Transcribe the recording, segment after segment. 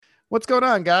What's going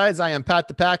on, guys? I am Pat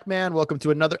the Pac-Man. Welcome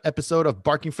to another episode of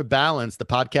Barking for Balance, the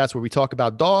podcast where we talk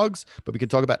about dogs, but we can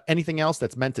talk about anything else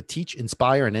that's meant to teach,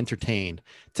 inspire, and entertain.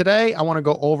 Today, I want to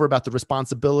go over about the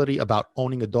responsibility about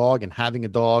owning a dog and having a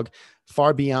dog,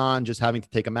 far beyond just having to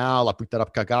take them out, la putar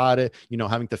up cagare,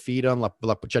 having to feed them, la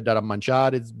puchar a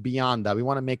manchar. It's beyond that. We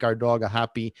want to make our dog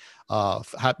we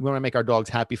want to make our dogs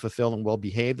happy, fulfilled, and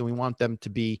well-behaved, and we want them to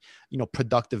be,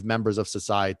 productive members of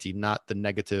society, not the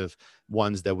negative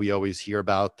ones that we always hear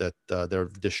about that they're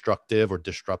destructive or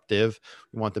disruptive.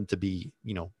 We want them to be,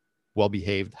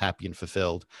 well-behaved, happy, and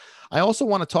fulfilled. I also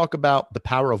want to talk about the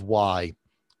power of why.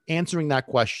 Answering that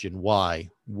question, why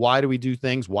do we do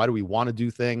things? Why do we want to do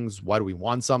things? Why do we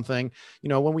want something?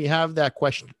 When we have that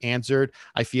question answered,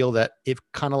 I feel that it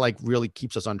kind of like really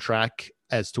keeps us on track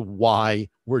as to why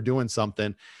we're doing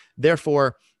something.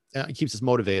 Therefore, it keeps us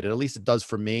motivated. At least it does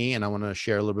for me. And I want to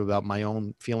share a little bit about my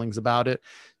own feelings about it.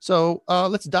 So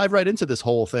let's dive right into this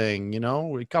whole thing. We're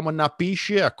going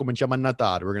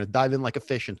to dive in like a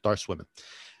fish and start swimming.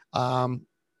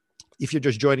 If you're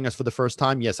just joining us for the first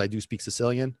time, yes, I do speak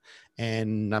Sicilian,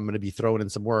 and I'm going to be throwing in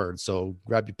some words. So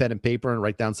grab your pen and paper and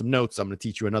write down some notes. I'm going to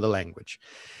teach you another language.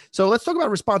 So let's talk about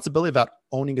responsibility about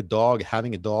owning a dog,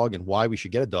 having a dog, and why we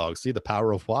should get a dog. See the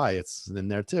power of why, it's in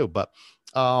there too. But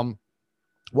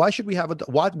why should we have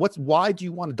why do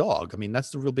you want a dog? I mean, that's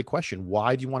the real big question.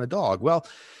 Why do you want a dog? Well,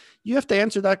 you have to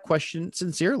answer that question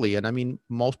sincerely. And I mean,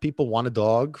 most people want a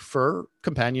dog for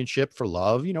companionship, for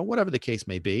love, whatever the case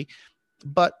may be.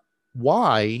 But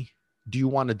why do you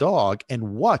want a dog,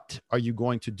 and what are you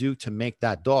going to do to make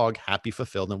that dog happy,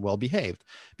 fulfilled, and well-behaved?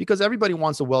 Because everybody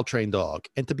wants a well-trained dog.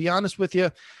 And to be honest with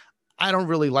you, I don't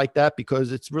really like that,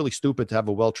 because it's really stupid to have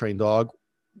a well-trained dog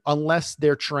unless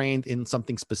they're trained in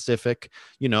something specific,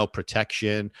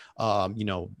 protection,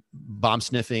 bomb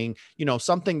sniffing,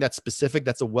 something that's specific,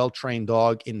 that's a well-trained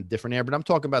dog in a different area. But I'm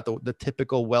talking about the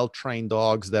typical well-trained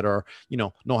dogs that are,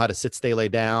 know how to sit, stay, lay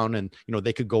down, and,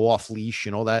 they could go off leash,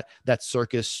 that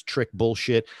circus trick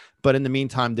bullshit. But in the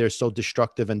meantime, they're so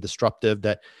destructive and disruptive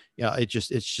that, it's just,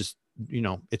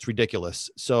 it's ridiculous.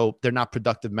 So they're not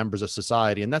productive members of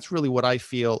society. And that's really what I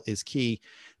feel is key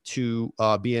to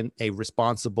being a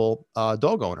responsible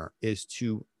dog owner, is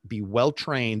to be well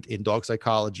trained in dog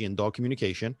psychology and dog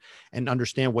communication, and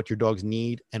understand what your dogs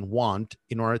need and want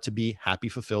in order to be happy,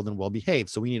 fulfilled, and well behaved.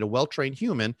 So we need a well trained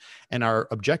human, and our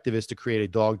objective is to create a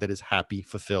dog that is happy,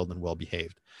 fulfilled, and well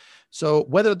behaved. So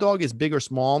whether the dog is big or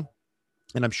small,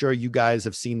 and I'm sure you guys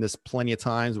have seen this plenty of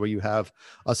times, where you have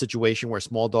a situation where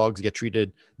small dogs get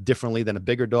treated differently than a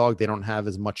bigger dog. They don't have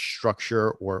as much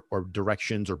structure or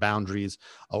directions or boundaries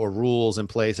or rules in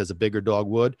place as a bigger dog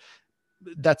would.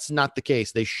 That's not the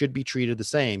case. They should be treated the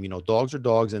same. Dogs are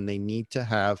dogs, and they need to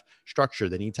have structure.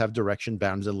 They need to have direction,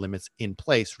 boundaries, and limits in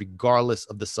place, regardless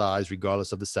of the size,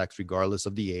 regardless of the sex, regardless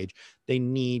of the age. They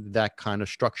need that kind of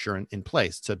structure in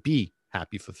place to be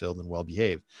happy, fulfilled, and well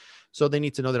behaved. So they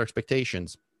need to know their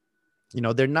expectations.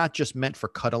 They're not just meant for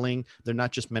cuddling. They're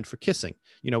not just meant for kissing.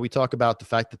 We talk about the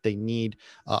fact that they need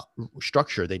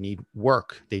structure. They need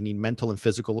work. They need mental and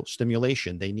physical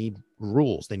stimulation. They need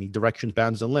rules. They need directions,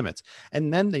 bounds, and limits.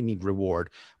 And then they need reward.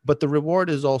 But the reward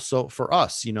is also for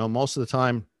us. Most of the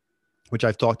time, which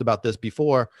I've talked about this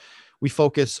before, we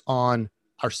focus on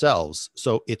ourselves.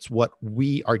 So it's what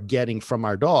we are getting from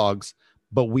our dogs,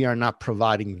 but we are not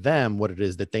providing them what it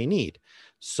is that they need.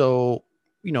 So,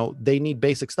 they need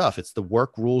basic stuff. It's the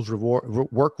work rules,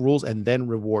 and then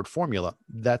reward formula.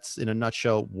 That's in a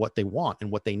nutshell what they want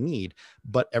and what they need,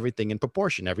 but everything in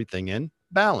proportion, everything in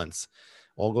balance.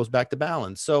 All goes back to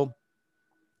balance. So,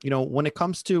 when it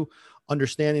comes to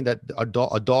understanding that a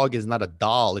dog is not a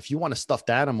doll. If you want a stuffed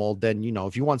animal, then,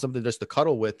 if you want something just to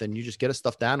cuddle with, then you just get a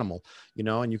stuffed animal,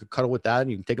 and you can cuddle with that,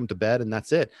 and you can take them to bed, and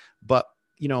that's it. But,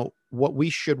 what we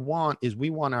should want is,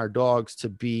 we want our dogs to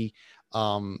be,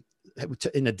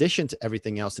 in addition to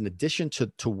everything else, in addition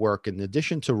to work, in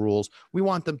addition to rules, we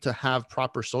want them to have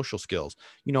proper social skills,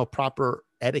 proper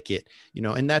etiquette,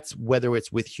 and that's whether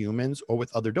it's with humans or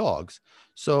with other dogs.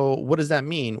 So what does that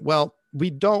mean? Well,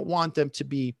 we don't want them to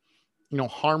be,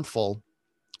 harmful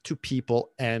to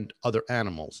people and other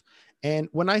animals. And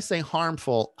when I say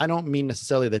harmful, I don't mean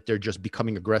necessarily that they're just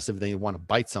becoming aggressive. They want to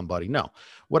bite somebody. No,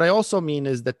 what I also mean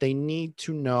is that they need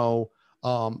to know,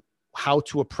 how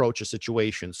to approach a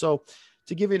situation. So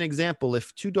to give you an example,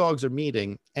 if two dogs are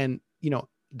meeting, and,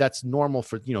 that's normal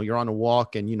for, you're on a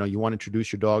walk, and, you want to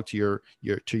introduce your dog to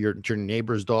your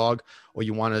neighbor's dog, or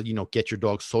you want to, get your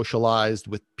dog socialized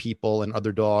with people and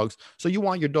other dogs. So you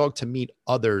want your dog to meet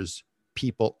others,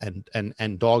 people,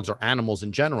 and dogs or animals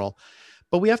in general,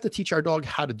 but we have to teach our dog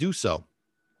how to do so.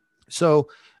 So,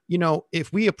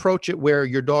 if we approach it where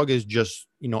your dog is just,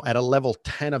 at a level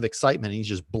 10 of excitement, and he's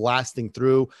just blasting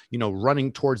through,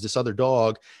 running towards this other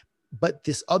dog, but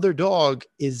this other dog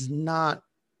is not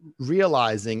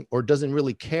realizing or doesn't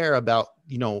really care about,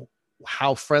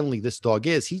 how friendly this dog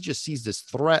is. He just sees this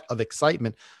threat of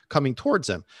excitement coming towards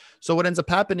him. So what ends up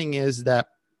happening is that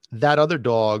other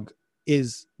dog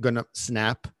is going to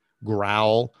snap,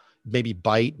 growl, maybe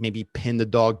bite, maybe pin the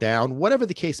dog down, whatever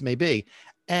the case may be.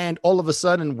 And all of a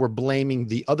sudden we're blaming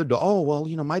the other dog. Oh, well,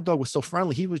 my dog was so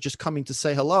friendly. He was just coming to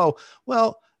say hello.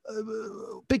 Well,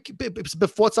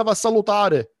 forza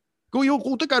salutare.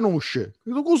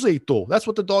 That's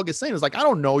what the dog is saying. It's like, I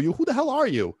don't know you. Who the hell are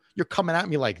you? You're coming at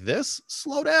me like this?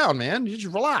 Slow down, man. You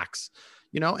just relax,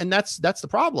 and that's the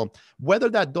problem. Whether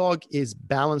that dog is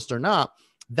balanced or not,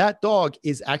 that dog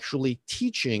is actually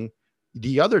teaching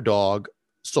the other dog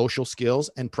social skills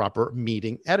and proper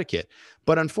meeting etiquette.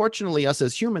 But unfortunately, us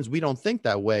as humans, we don't think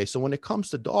that way. So when it comes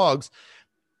to dogs,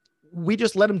 we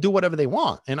just let them do whatever they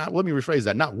want. And let me rephrase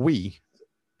that. Not we.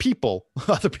 People,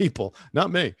 other people,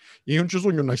 not me. They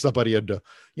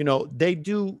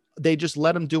just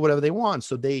let them do whatever they want.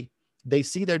 So they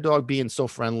see their dog being so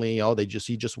friendly. Oh, he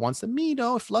just wants to meet.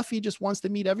 Oh, Fluffy just wants to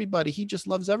meet everybody. He just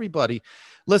loves everybody.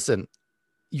 Listen,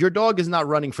 your dog is not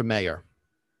running for mayor.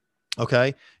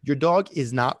 Okay. Your dog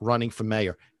is not running for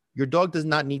mayor. Your dog does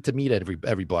not need to meet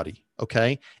everybody.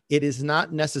 Okay. It is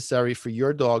not necessary for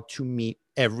your dog to meet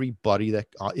everybody that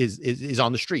is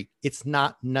on the street. It's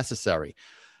not necessary.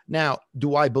 Now,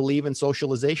 do I believe in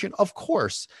socialization? Of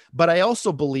course. But I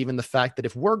also believe in the fact that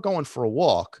if we're going for a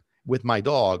walk with my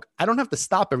dog, I don't have to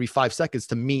stop every 5 seconds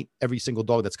to meet every single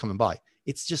dog that's coming by.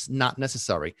 It's just not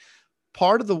necessary.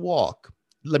 Part of the walk,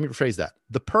 let me rephrase that.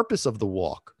 The purpose of the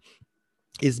walk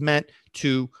is meant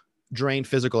to drain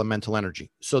physical and mental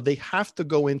energy. So they have to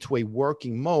go into a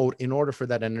working mode in order for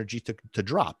that energy to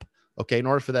drop. Okay. In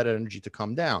order for that energy to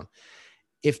come down.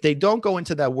 If they don't go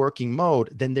into that working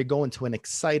mode, then they go into an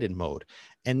excited mode.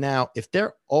 And now if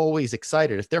they're always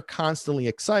excited, if they're constantly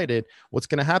excited, what's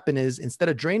going to happen is instead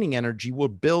of draining energy, we're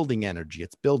building energy.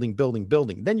 It's building, building,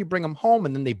 building. Then you bring them home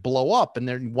and then they blow up and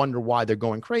then you wonder why they're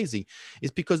going crazy.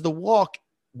 It's because the walk,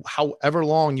 however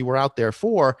long you were out there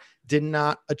for, did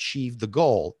not achieve the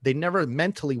goal. They never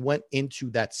mentally went into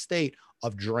that state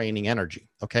of draining energy.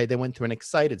 Okay. They went to an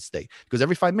excited state because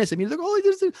every 5 minutes, I mean, like, oh,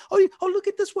 look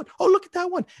at this one. Oh, look at that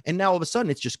one. And now all of a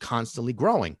sudden it's just constantly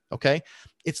growing. Okay.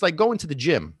 It's like going to the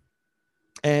gym.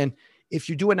 And if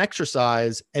you do an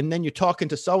exercise and then you're talking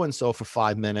to so-and-so for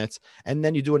 5 minutes, and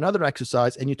then you do another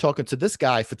exercise and you're talking to this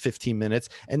guy for 15 minutes,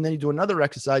 and then you do another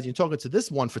exercise, and you're talking to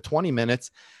this one for 20 minutes,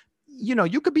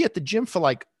 you could be at the gym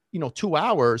for 2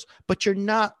 hours, but you're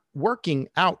not working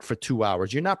out for 2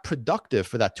 hours. You're not productive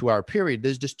for that 2-hour period.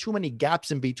 There's just too many gaps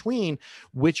in between,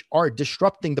 which are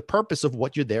disrupting the purpose of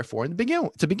what you're there for to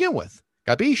begin with.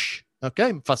 Capiche?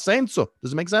 Okay. Fa senso.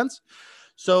 Does it make sense?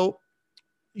 So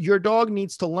your dog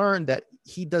needs to learn that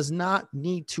he does not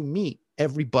need to meet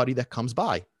everybody that comes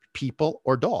by, people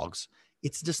or dogs.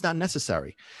 It's just not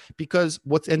necessary, because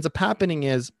what ends up happening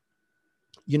is,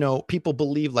 people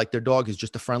believe like their dog is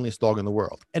just the friendliest dog in the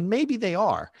world. And maybe they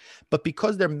are, but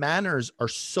because their manners are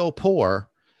so poor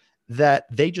that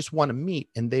they just want to meet,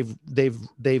 and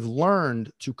they've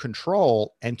learned to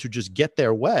control and to just get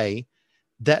their way,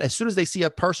 that as soon as they see a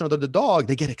person or the dog,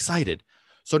 they get excited.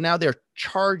 So now they're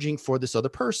charging for this other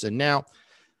person. Now,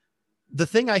 the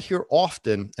thing I hear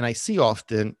often and I see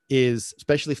often is,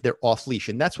 especially if they're off leash,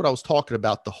 and that's what I was talking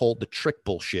about, the trick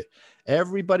bullshit.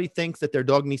 Everybody thinks that their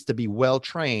dog needs to be well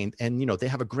trained and, they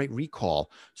have a great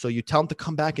recall. So you tell them to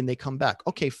come back and they come back.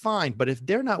 Okay, fine. But if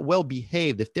they're not well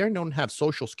behaved, if they don't have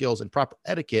social skills and proper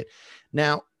etiquette,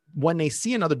 now when they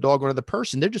see another dog or another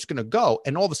person, they're just going to go.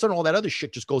 And all of a sudden, all that other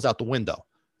shit just goes out the window.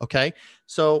 Okay.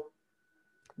 So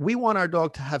we want our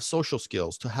dog to have social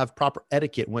skills, to have proper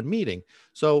etiquette when meeting.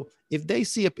 So if they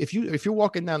see, if you're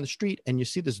walking down the street and you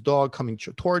see this dog coming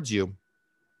towards you,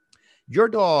 your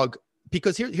dog,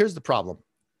 because here's the problem.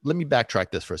 Let me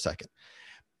backtrack this for a second.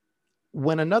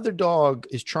 When another dog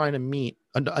is trying to meet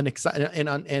an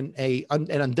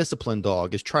undisciplined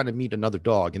dog is trying to meet another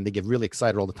dog, and they get really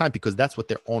excited all the time because that's what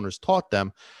their owners taught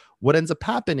them, what ends up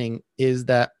happening is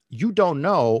that you don't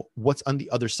know what's on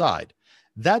the other side.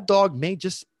 That dog may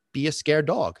just be a scared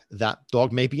dog. That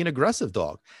dog may be an aggressive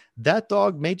dog. That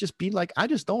dog may just be like, I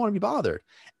just don't want to be bothered.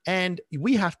 And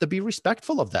we have to be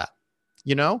respectful of that.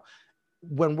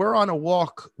 When we're on a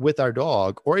walk with our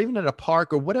dog, or even at a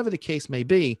park or whatever the case may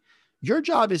be, your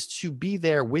job is to be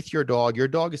there with your dog. Your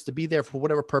dog is to be there for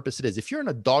whatever purpose it is. If you're in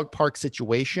a dog park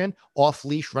situation, off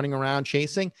leash, running around,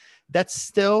 chasing, there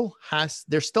still has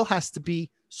to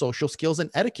be social skills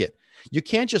and etiquette. You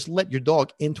can't just let your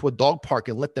dog into a dog park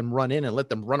and let them run in and let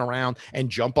them run around and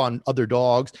jump on other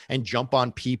dogs and jump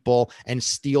on people and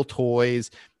steal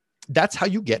toys. That's how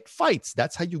you get fights.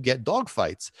 That's how you get dog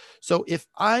fights. So if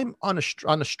I'm on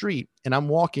a street and I'm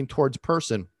walking towards a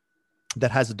person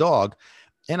that has a dog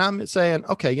and I'm saying,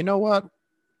 okay, you know what?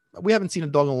 We haven't seen a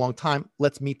dog in a long time.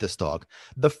 Let's meet this dog.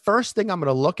 The first thing I'm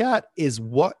going to look at is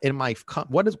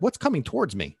what's coming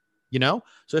towards me, you know?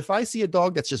 So if I see a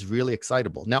dog that's just really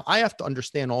excitable, now I have to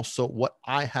understand also what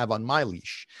I have on my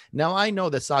leash. Now I know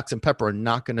that Socks and Pepper are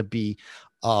not going to be,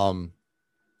 I'm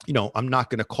not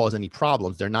going to cause any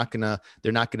problems. They're not going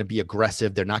to be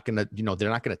aggressive. They're not going to, they're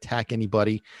not going to attack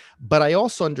anybody. But I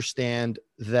also understand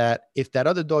that if that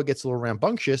other dog gets a little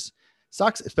rambunctious,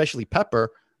 Socks, especially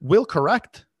Pepper, will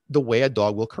correct the way a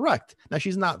dog will correct. Now,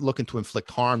 she's not looking to inflict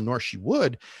harm, nor she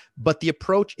would, but the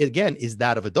approach, again, is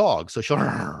that of a dog. So she'll,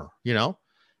 that's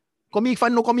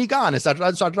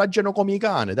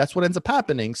what ends up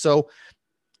happening. So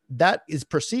that is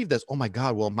perceived as, oh my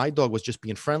God, well, my dog was just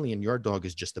being friendly and your dog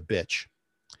is just a bitch.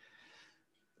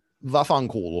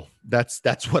 Vafanculo.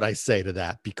 That's what I say to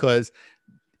that, because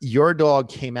your dog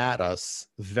came at us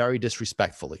very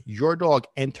disrespectfully. Your dog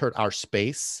entered our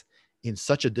space in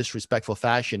such a disrespectful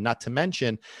fashion, not to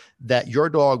mention that your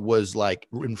dog was like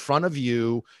in front of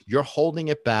you, you're holding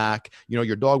it back.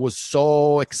 Your dog was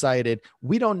so excited.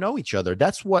 We don't know each other.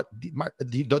 That's what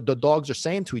the dogs are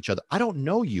saying to each other. I don't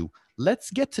know you.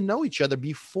 Let's get to know each other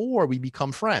before we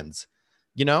become friends.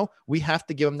 We have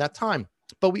to give them that time,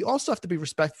 but we also have to be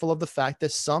respectful of the fact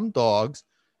that some dogs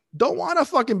don't want to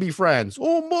fucking be friends.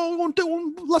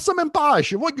 Lasciami in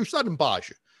pace, voglio stare in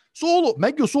pace.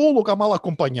 Meglio solo che mal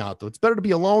accompagnato. It's better to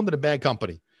be alone than in bad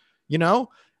company.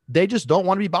 They just don't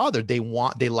want to be bothered. They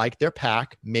like their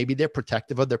pack. Maybe they're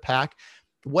protective of their pack,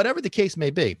 whatever the case may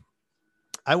be.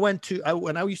 When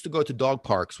I used to go to dog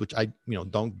parks, which I,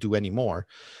 don't do anymore.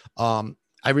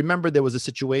 I remember there was a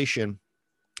situation.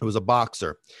 It was a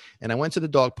boxer, and I went to the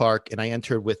dog park and I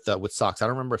entered with Socks. I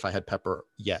don't remember if I had Pepper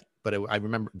yet, but I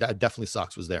remember that definitely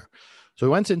Socks was there. So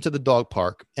we went into the dog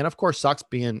park, and of course, Socks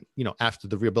being, after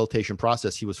the rehabilitation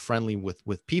process, he was friendly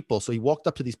with people. So he walked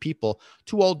up to these people,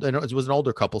 it was an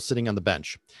older couple sitting on the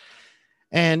bench,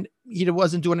 and he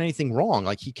wasn't doing anything wrong.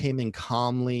 Like, he came in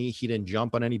calmly. He didn't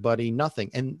jump on anybody, nothing.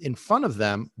 And in front of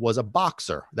them was a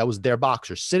boxer. That was their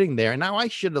boxer sitting there. And now I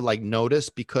should have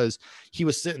noticed, because he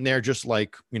was sitting there just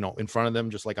in front of them,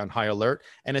 just on high alert.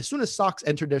 And as soon as Socks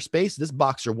entered their space, this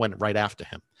boxer went right after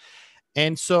him.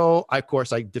 And so, of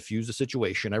course, I diffused the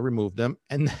situation. I removed them.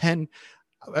 And then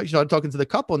I started talking to the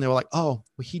couple, and they were like, oh,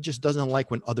 well, he just doesn't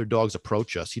like when other dogs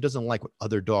approach us. He doesn't like when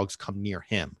other dogs come near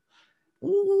him.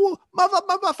 Then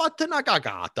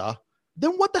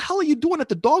what the hell are you doing at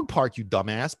the dog park, you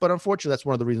dumbass? But unfortunately, that's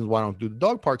one of the reasons why I don't do the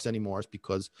dog parks anymore, is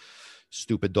because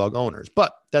stupid dog owners.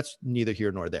 But that's neither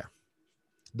here nor there.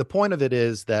 The point of it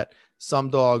is that some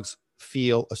dogs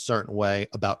feel a certain way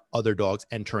about other dogs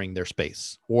entering their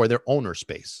space or their owner's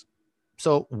space.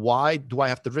 So why do I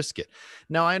have to risk it?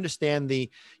 Now, I understand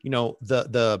the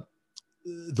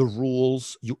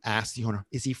rules. You ask the owner,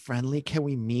 is he friendly? Can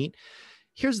we meet?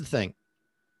 Here's the thing.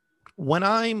 When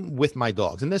I'm with my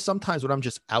dogs, and there's sometimes when I'm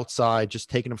just outside, just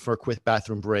taking them for a quick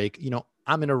bathroom break,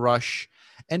 I'm in a rush,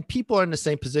 and people are in the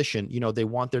same position. They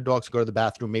want their dogs to go to the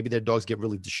bathroom. Maybe their dogs get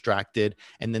really distracted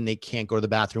and then they can't go to the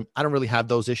bathroom. I don't really have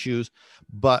those issues,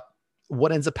 but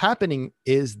what ends up happening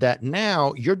is that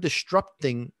now you're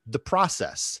disrupting the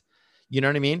process. You know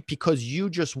what I mean? Because you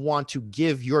just want to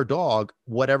give your dog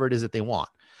whatever it is that they want.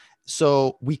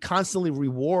 So we constantly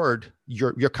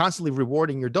you're constantly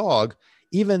rewarding your dog,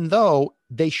 even though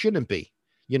they shouldn't be.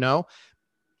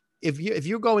 If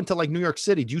you go into New York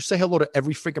City, do you say hello to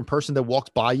every freaking person that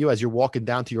walks by you as you're walking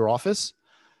down to your office?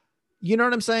 You know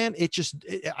what I'm saying?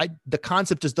 The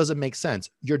concept just doesn't make sense.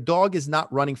 Your dog is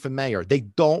not running for mayor. They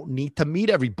don't need to meet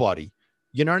everybody.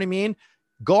 You know what I mean?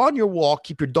 Go on your walk,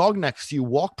 keep your dog next to you,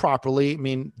 walk properly. I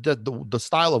mean, the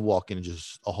style of walking is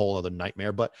just a whole other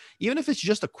nightmare. But even if it's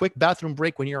just a quick bathroom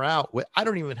break when you're out, I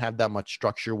don't even have that much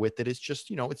structure with it. It's just,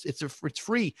 it's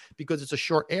free because it's a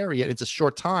short area. It's a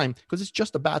short time because it's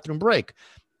just a bathroom break.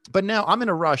 But now I'm in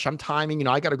a rush. I'm timing,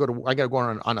 I got to go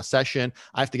on a session.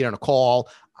 I have to get on a call.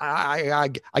 I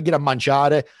get a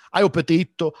mangiare. I ho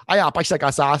appetito.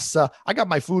 I got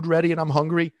my food ready and I'm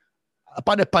hungry.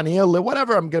 Panelle,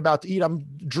 whatever I'm about to eat, I'm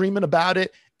dreaming about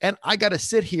it. And I got to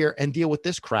sit here and deal with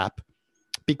this crap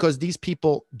because these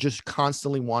people just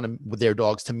constantly want their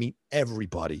dogs to meet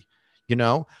everybody,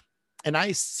 and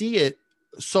I see it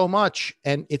so much.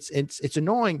 And it's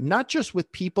annoying, not just with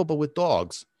people, but with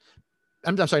dogs.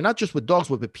 I'm sorry, not just with dogs,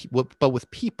 but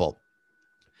with people.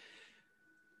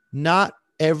 Not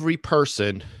every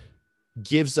person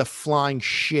gives a flying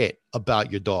shit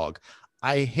about your dog.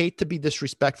 I hate to be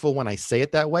disrespectful when I say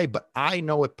it that way, but I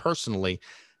know it personally.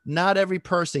 Not every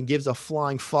person gives a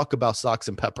flying fuck about Socks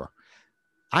and Pepper.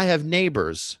 I have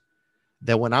neighbors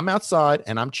that when I'm outside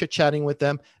and I'm chit-chatting with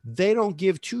them, they don't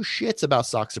give two shits about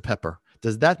Socks or Pepper.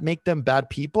 Does that make them bad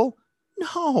people?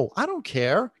 No, I don't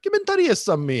care.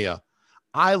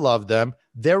 I love them.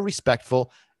 They're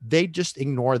respectful. They just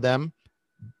ignore them.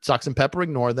 Socks and Pepper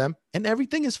ignore them, and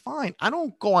everything is fine. I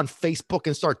don't go on Facebook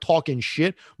and start talking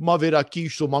shit. Look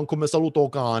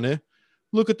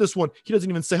at this one. He doesn't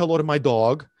even say hello to my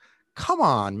dog. Come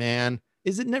on, man.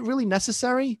 Is it really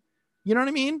necessary? You know what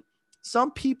I mean? Some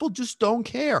people just don't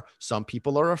care. Some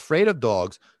people are afraid of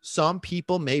dogs. Some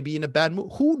people may be in a bad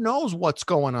mood. Who knows what's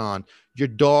going on? Your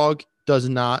dog does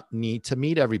not need to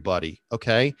meet everybody.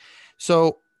 Okay.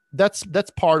 So that's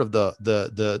part of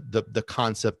the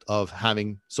concept of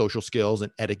having social skills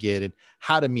and etiquette and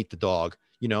how to meet the dog.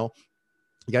 You know,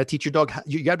 you got to teach your dog.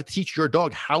 You got to teach your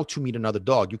dog how to meet another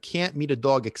dog. You can't meet a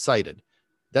dog excited.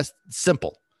 That's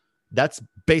simple. That's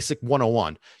basic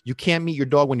 101. You can't meet your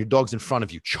dog when your dog's in front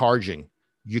of you charging.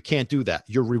 You can't do that.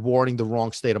 You're rewarding the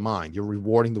wrong state of mind. You're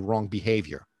rewarding the wrong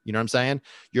behavior. You know what I'm saying?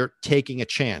 You're taking a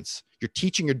chance. You're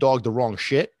teaching your dog the wrong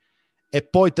shit. E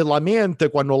poi te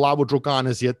lamenti quando l'avo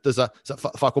giocane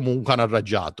fa come un cane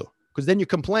arrabbiato. Because then you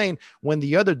complain when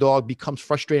the other dog becomes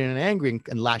frustrated and angry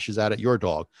and lashes out at your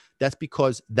dog. That's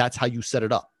because that's how you set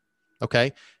it up.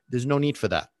 Okay? There's no need for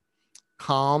that.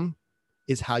 Calm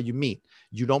is how you meet.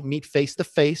 You don't meet face to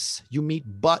face. You meet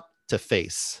butt to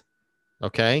face.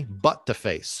 Okay? Butt to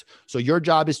face. So your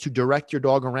job is to direct your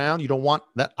dog around. You don't want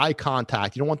that eye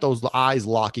contact. You don't want those eyes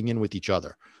locking in with each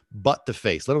other. Butt to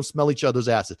face. Let them smell each other's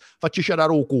asses.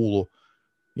 You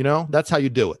know, that's how you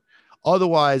do it.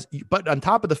 Otherwise, but on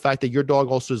top of the fact that your dog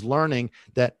also is learning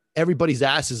that everybody's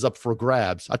ass is up for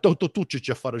grabs.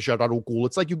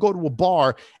 It's like you go to a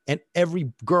bar and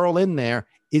every girl in there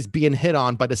is being hit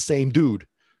on by the same dude.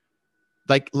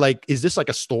 Like, is this like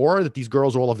a store that these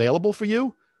girls are all available for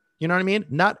you? You know what I mean?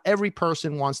 Not every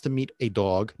person wants to meet a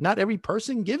dog. Not every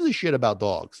person gives a shit about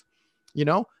dogs. You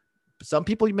know, some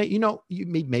people maybe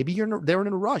they're in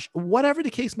a rush, whatever the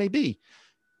case may be.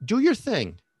 Do your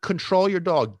thing. Control your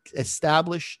dog.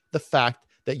 Establish the fact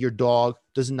that your dog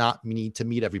does not need to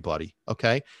meet everybody.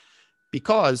 Okay.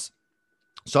 Because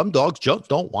some dogs just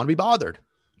don't want to be bothered,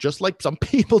 just like some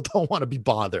people don't want to be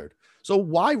bothered. So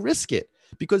why risk it?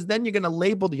 Because then you're going to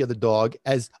label the other dog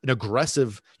as an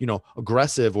aggressive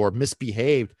or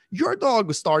misbehaved. Your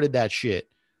dog started that shit.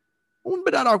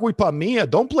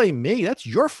 Don't blame me. That's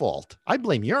your fault. I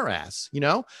blame your ass,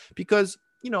 because,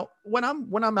 when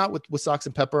I'm out with Socks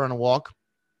and Pepper on a walk,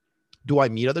 do I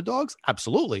meet other dogs?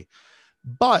 Absolutely.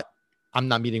 But I'm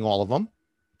not meeting all of them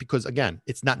because, again,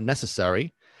 it's not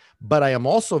necessary. But I am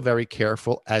also very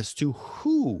careful as to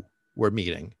who we're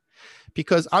meeting,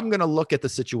 because I'm going to look at the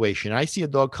situation. I see a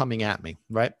dog coming at me,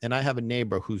 right? And I have a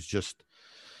neighbor who's just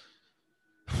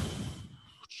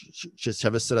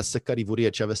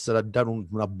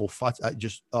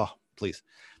please.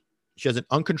 She has an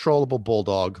uncontrollable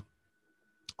bulldog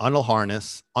on a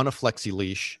harness, on a flexi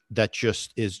leash that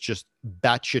is just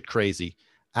batshit crazy,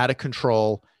 out of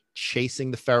control,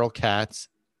 chasing the feral cats,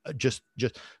 just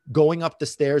going up the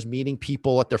stairs, meeting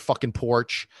people at their fucking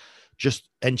porch.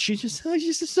 And she's just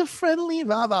so friendly.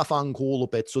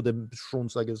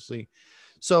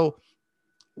 So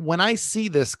when I see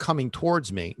this coming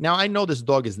towards me, now I know this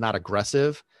dog is not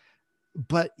aggressive,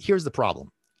 but here's the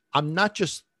problem. I'm not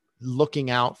just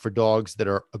looking out for dogs that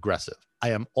are aggressive.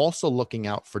 I am also looking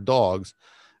out for dogs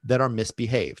that are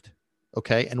misbehaved.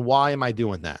 Okay. And why am I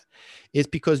doing that? It's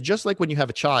because just like when you have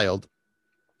a child,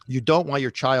 you don't want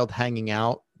your child hanging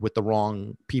out with the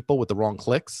wrong people, with the wrong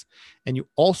cliques. And you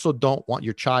also don't want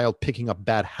your child picking up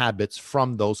bad habits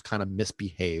from those kind of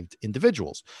misbehaved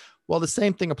individuals. Well, the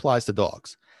same thing applies to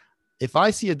dogs. If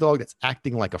I see a dog that's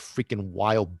acting like a freaking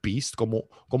wild beast, como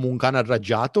un cane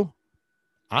arrabbiato,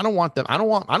 I don't want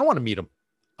to meet them.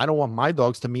 I don't want my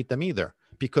dogs to meet them either,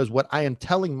 because what I am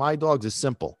telling my dogs is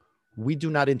simple. We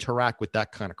do not interact with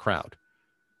that kind of crowd.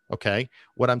 Okay.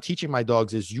 What I'm teaching my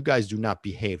dogs is you guys do not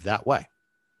behave that way.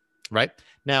 Right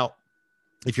now,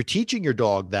 if you're teaching your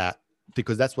dog that,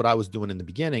 because that's what I was doing in the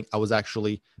beginning, I was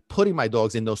actually putting my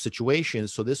dogs in those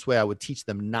situations. So this way I would teach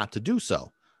them not to do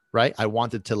so. Right. I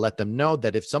wanted to let them know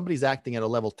that if somebody's acting at a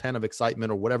level 10 of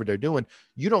excitement or whatever they're doing,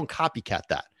 you don't copycat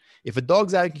that. If a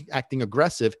dog's acting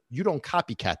aggressive, you don't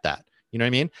copycat that. You know what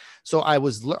I mean? So I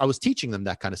was teaching them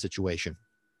that kind of situation.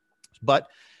 But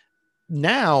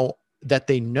now that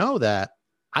they know that,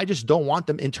 I just don't want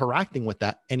them interacting with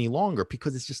that any longer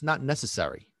because it's just not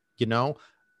necessary. You know,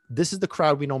 this is the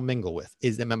crowd we don't mingle with.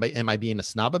 Am I being a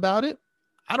snob about it?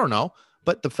 I don't know.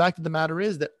 But the fact of the matter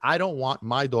is that I don't want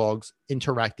my dogs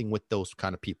interacting with those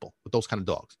kind of people, with those kind of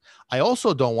dogs. I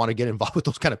also don't want to get involved with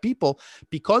those kind of people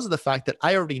because of the fact that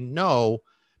I already know,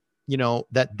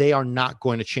 that they are not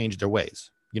going to change their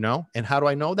ways, And how do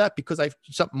I know that? Because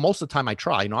most of the time I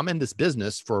try, I'm in this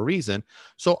business for a reason.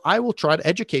 So I will try to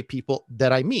educate people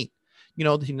that I meet.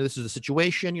 This is a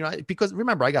situation, because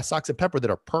remember, I got Socks and Pepper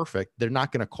that are perfect. They're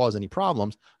not going to cause any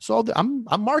problems. So I'm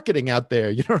marketing out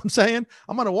there. You know what I'm saying?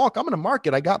 I'm going to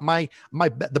market. I got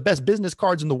the best business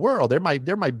cards in the world. They're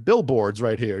my billboards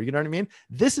right here. You know what I mean?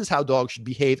 This is how dogs should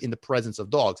behave in the presence of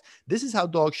dogs. This is how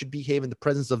dogs should behave in the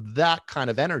presence of that kind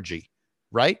of energy,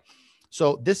 right?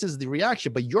 So this is the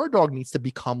reaction, but your dog needs to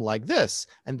become like this.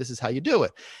 And this is how you do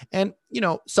it. And,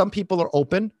 some people are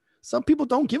open. Some people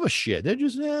don't give a shit. They're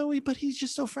just, but he's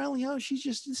just so friendly. Oh, this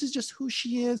is just who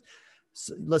she is.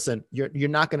 So, listen, you're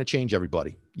not going to change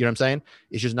everybody. You know what I'm saying?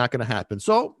 It's just not going to happen.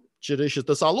 So, ci riesci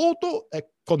te saluto e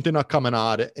continua a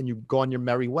camminare, and you go on your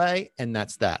merry way, and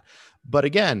that's that. But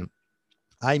again,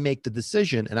 I make the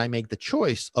decision and I make the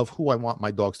choice of who I want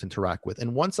my dogs to interact with.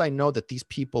 And once I know that these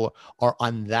people are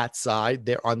on that side,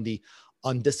 they're on the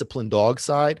undisciplined dog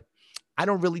side, I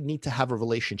don't really need to have a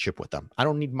relationship with them. I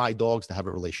don't need my dogs to have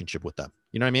a relationship with them.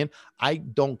 You know what I mean? I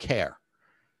don't care.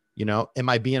 Am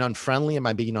I being unfriendly? Am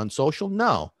I being unsocial?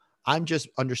 No, I'm just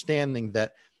understanding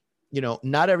that,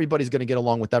 not everybody's going to get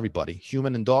along with everybody.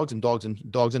 Human and dogs, and dogs and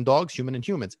dogs and dogs, human and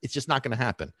humans. It's just not going to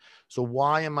happen. So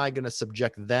why am I going to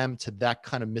subject them to that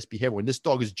kind of misbehavior when this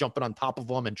dog is jumping on top of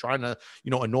them and trying to,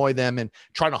 annoy them and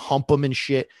trying to hump them and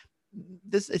shit?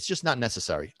 It's just not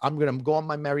necessary. I'm going to go on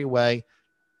my merry way.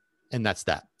 And that's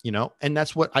that, and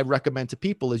that's what I recommend to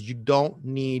people is you don't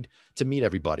need to meet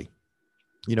everybody.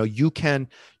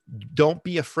 Don't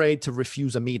be afraid to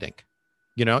refuse a meeting.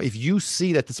 If you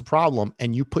see that there's a problem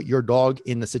and you put your dog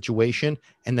in the situation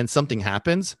and then something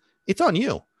happens, it's on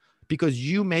you because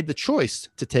you made the choice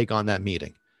to take on that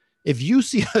meeting. If you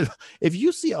see a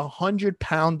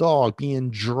 100-pound dog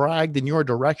being dragged in your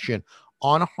direction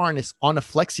on a harness, on a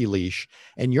flexi leash,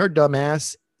 and your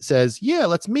dumbass says, yeah,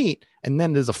 let's meet, and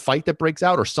then there's a fight that breaks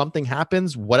out or something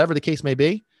happens, whatever the case may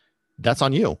be, that's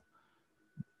on you.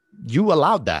 You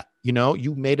allowed that.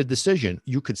 You made a decision.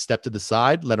 You could step to the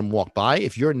side, let them walk by.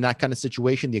 If you're in that kind of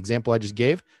situation, the example I just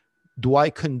gave, do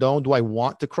I condone? Do I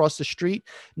want to cross the street?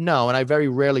 No. And I very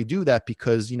rarely do that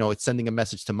because, it's sending a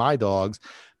message to my dogs.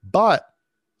 But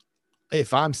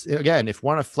if we're on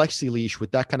a flexi leash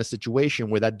with that kind of situation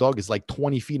where that dog is like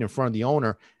 20 feet in front of the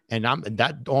owner and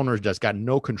that owner just got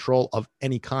no control of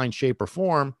any kind, shape, or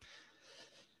form,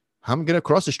 I'm going to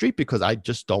cross the street because I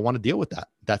just don't want to deal with that.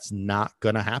 That's not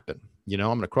going to happen. I'm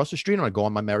going to cross the street and I'm going to go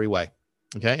on my merry way.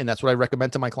 Okay. And that's what I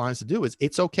recommend to my clients to do is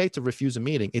it's okay to refuse a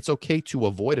meeting. It's okay to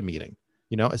avoid a meeting,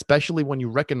 especially when you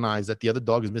recognize that the other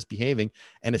dog is misbehaving.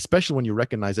 And especially when you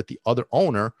recognize that the other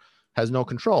owner has no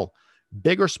control.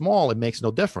 Big or small, it makes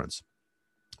no difference.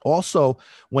 Also,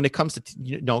 when it comes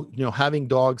to having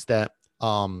dogs that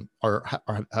are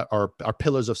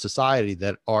pillars of society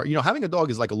that are having a dog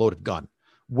is like a loaded gun.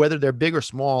 Whether they're big or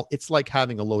small, it's like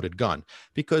having a loaded gun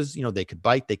because they could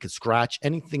bite, they could scratch,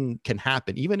 anything can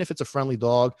happen. Even if it's a friendly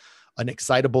dog, an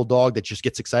excitable dog that just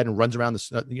gets excited and runs around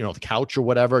the couch or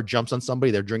whatever, jumps on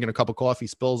somebody, they're drinking a cup of coffee,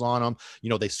 spills on them,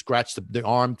 they scratch the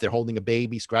arm, they're holding a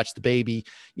baby, scratch the baby,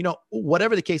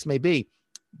 whatever the case may be,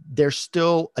 there's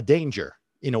still a danger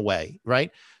in a way, right?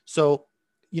 So,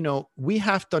 we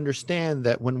have to understand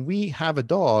that when we have a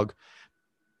dog,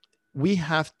 we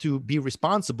have to be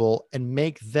responsible and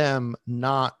make them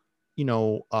not,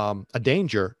 a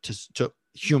danger to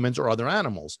humans or other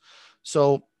animals.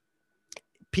 So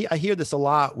I hear this a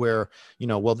lot where,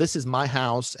 well, this is my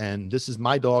house and this is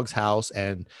my dog's house.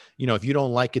 And, if you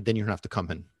don't like it, then you have to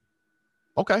come in.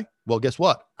 Okay. Well, guess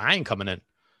what? I ain't coming in,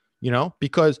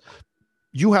 because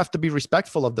you have to be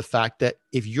respectful of the fact that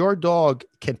if your dog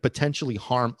can potentially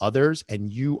harm others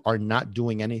and you are not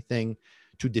doing anything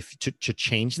to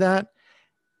change that,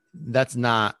 that's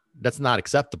not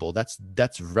acceptable. That's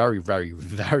very, very,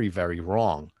 very, very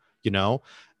wrong.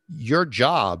 Your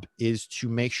job is to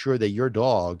make sure that your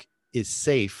dog is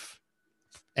safe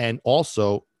and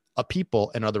also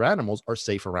people and other animals are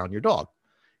safe around your dog.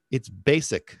 It's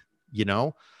basic,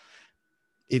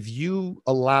 if you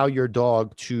allow your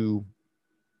dog to,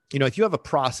 if you have a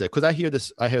process, because I hear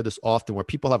this often where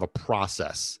people have a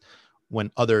process when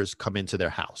others come into their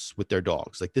house with their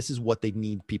dogs. Like this is what they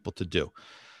need people to do.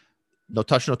 No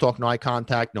touch, no talk, no eye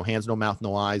contact, no hands, no mouth,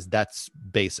 no eyes. That's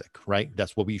basic, right?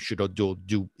 That's what we should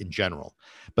do in general.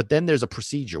 But then there's a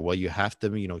procedure where you have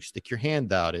to, stick your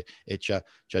hand out. You have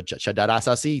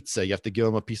to give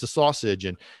them a piece of sausage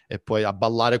and and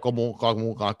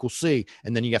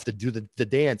then you have to do the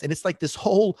dance. And it's like this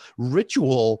whole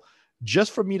ritual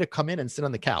just for me to come in and sit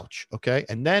on the couch. Okay.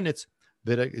 And then if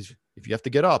you have to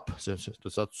get up,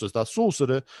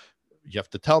 you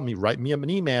have to tell me, write me an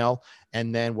email.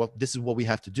 And then this is what we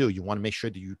have to do. You want to make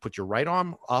sure that you put your right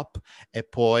arm up, and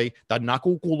then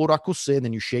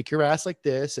you shake your ass like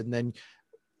this. And then,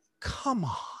 come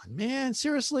on, man,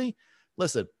 seriously,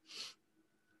 listen,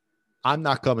 I'm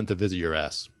not coming to visit your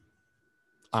ass.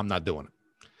 I'm not doing it.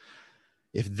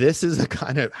 If this is the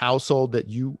kind of household that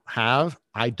you have,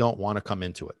 I don't want to come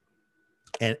into it.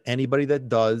 And anybody that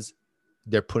does,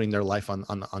 they're putting their life on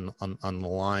the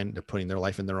line. They're putting their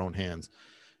life in their own hands.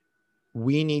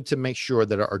 We need to make sure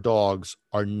that our dogs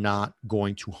are not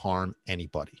going to harm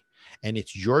anybody. And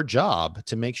it's your job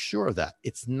to make sure of that.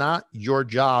 It's not your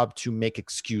job to make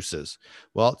excuses.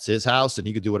 Well, it's his house and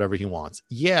he could do whatever he wants.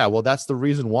 Yeah, well, that's the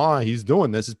reason why he's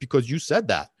doing this, is because you said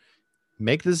that.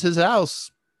 Make this his house.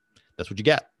 That's what you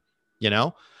get.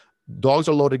 Dogs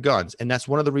are loaded guns. And that's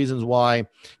one of the reasons why,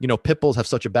 pit bulls have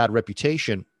such a bad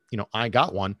reputation. I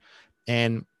got one,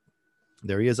 and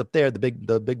there he is up there, the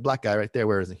big black guy right there.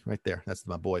 Where is he? Right there. That's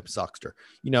my boy, Sockster.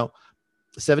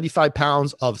 75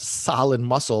 pounds of solid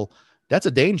muscle. That's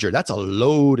a danger. That's a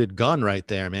loaded gun right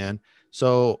there, man.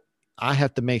 So I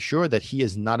have to make sure that he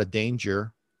is not a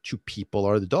danger to people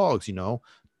or the dogs,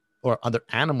 or other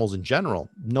animals in general.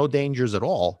 No dangers at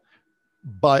all.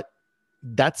 But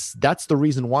that's the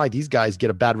reason why these guys get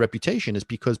a bad reputation, is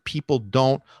because people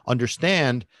don't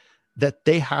understand that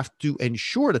they have to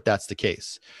ensure that that's the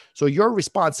case. So your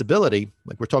responsibility,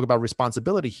 like we're talking about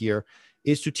responsibility here,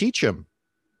 is to teach him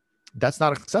that's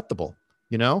not acceptable.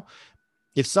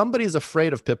 If somebody is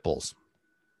afraid of pit bulls,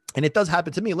 and it does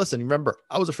happen to me. Listen, remember,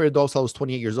 I was afraid of dogs till I was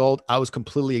 28 years old. I was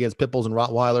completely against pit bulls and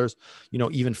Rottweilers,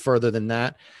 even further than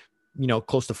that,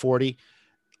 close to 40.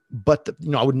 But,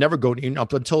 I would never go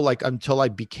up until I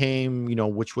became,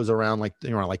 which was around like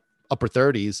upper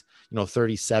 30s,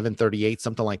 37, 38,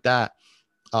 something like that.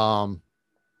 I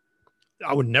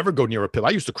would never go near a pit bull.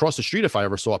 I used to cross the street if I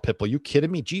ever saw a pit bull. You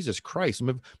kidding me? Jesus Christ.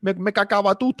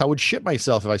 I would shit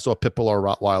myself if I saw a pit bull or a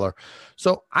Rottweiler.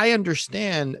 So I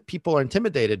understand people are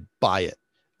intimidated by it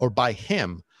or by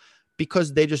him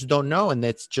because they just don't know. And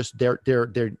it's just,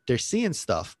 they're seeing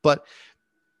stuff. But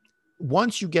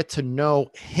once you get to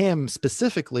know him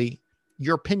specifically,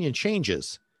 your opinion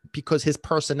changes because his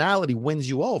personality wins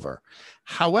you over.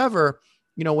 However,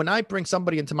 when I bring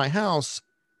somebody into my house,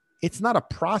 it's not a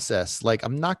process. Like,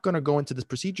 I'm not going to go into this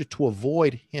procedure to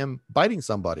avoid him biting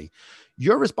somebody.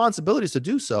 Your responsibility is to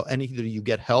do so. And either you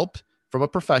get help from a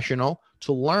professional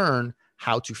to learn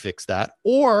how to fix that,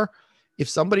 or if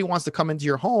somebody wants to come into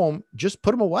your home, just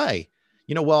put him away.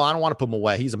 Well, I don't want to put him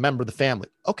away. He's a member of the family.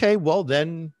 Okay, well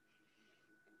then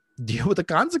deal with the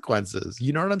consequences.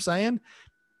 You know what I'm saying?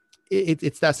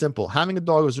 It's that simple. Having a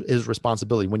dog is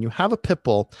responsibility. When you have a pit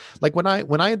bull, like when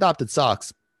I adopted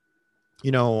Socks,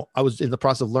 I was in the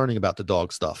process of learning about the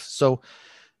dog stuff. So,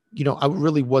 I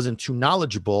really wasn't too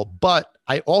knowledgeable, but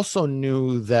I also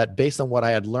knew that based on what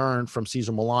I had learned from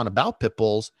Cesar Millan about pit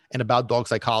bulls and about dog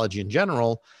psychology in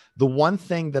general, the one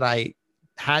thing that I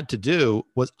had to do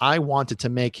was I wanted to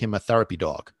make him a therapy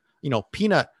dog.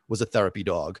 Peanut was a therapy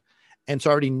dog. And so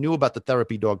I already knew about the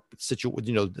therapy dog situation,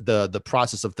 the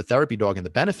process of the therapy dog and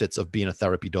the benefits of being a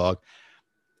therapy dog.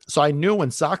 So I knew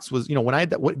when Socks was,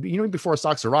 before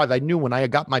Socks arrived, I knew when I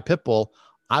got my pit bull,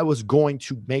 I was going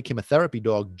to make him a therapy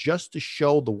dog just to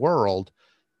show the world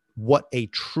what a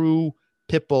true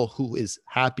pit bull who is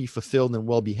happy, fulfilled, and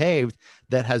well-behaved,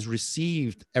 that has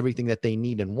received everything that they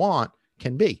need and want,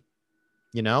 can be,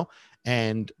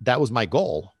 and that was my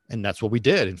goal. And that's what we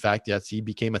did. In fact, yes, he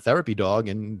became a therapy dog,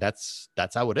 and that's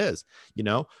how it is,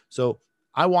 So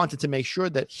I wanted to make sure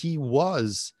that he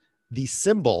was the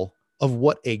symbol of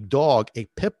what a dog, a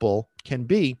pit bull, can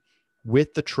be,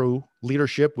 with the true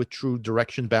leadership, with true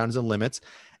direction, bounds, and limits,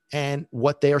 and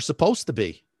what they are supposed to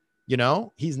be.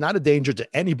 He's not a danger to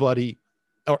anybody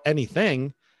or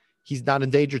anything. He's not a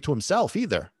danger to himself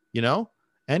either.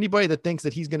 Anybody that thinks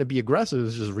that he's going to be aggressive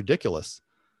is just ridiculous.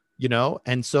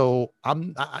 And so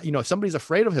if somebody's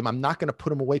afraid of him, I'm not going to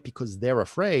put him away because they're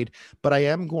afraid, but I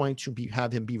am going to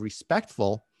have him be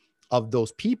respectful of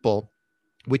those people,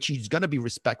 which he's going to be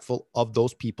respectful of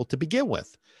those people to begin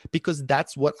with, because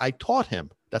that's what I taught him.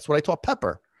 That's what I taught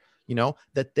Pepper,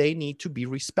 that they need to be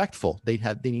respectful. They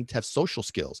need to have social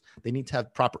skills. They need to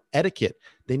have proper etiquette.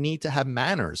 They need to have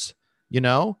manners, you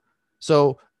know?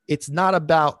 So it's not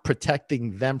about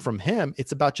protecting them from him.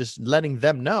 It's about just letting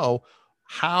them know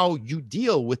how you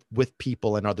deal with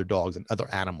people and other dogs and other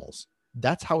animals.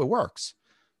 That's how it works.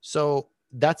 So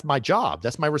that's my job.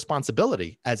 That's my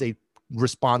responsibility as a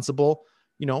responsible,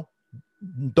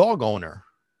 dog owner.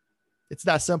 It's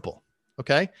that simple.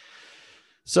 Okay.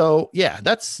 So yeah,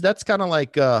 that's kind of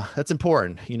like, that's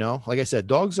important. Like I said,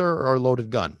 dogs are a loaded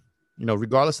gun,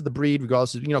 regardless of the breed,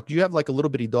 regardless of, you have like a little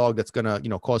bitty dog that's going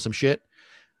to, cause some shit,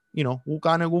 and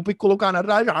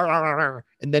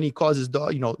then he causes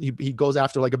dog, he goes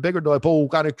after like a bigger dog.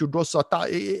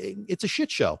 It's a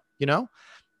shit show,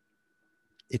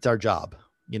 it's our job,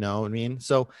 you know what I mean?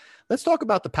 So let's talk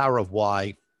about the power of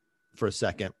why for a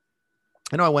second.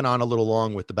 I know I went on a little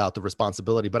long about the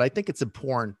responsibility, but I think it's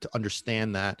important to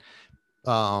understand that,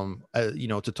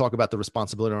 to talk about the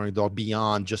responsibility on a dog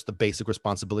beyond just the basic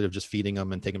responsibility of just feeding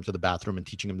them and taking them to the bathroom and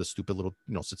teaching them the stupid little,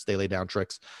 sit, stay, lay down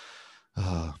tricks.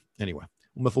 Anyway,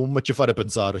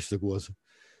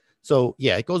 so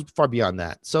yeah, it goes far beyond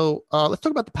that. So let's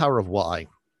talk about the power of why.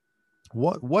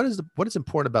 What is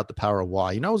important about the power of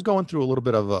why? I was going through a little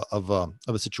bit of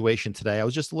a situation today. I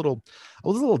was a little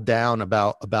down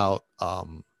about a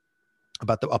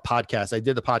podcast. I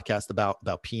did the podcast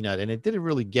about Peanut, and it didn't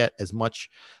really get as much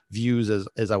views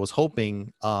as I was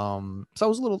hoping. So I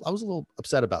was a little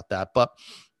upset about that. But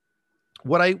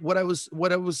what I was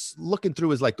looking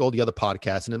through is like all the other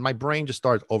podcasts, and then my brain just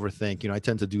started to overthink. I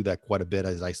tend to do that quite a bit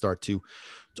as I start to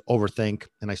overthink,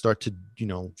 and I start to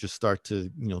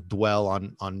dwell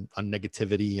on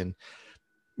negativity and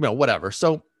whatever.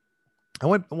 So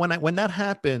when that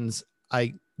happens,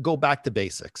 I go back to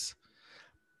basics.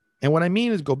 And what I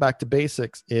mean is go back to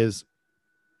basics is,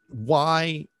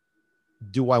 why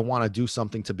do I want to do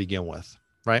something to begin with,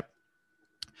 right?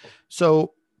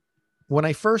 So when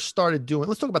I first started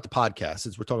let's talk about the podcast,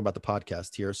 since we're talking about the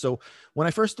podcast here. So when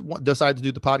I first decided to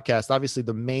do the podcast, obviously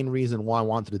the main reason why I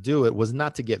wanted to do it was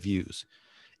not to get views.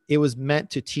 It was meant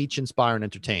to teach, inspire, and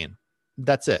entertain.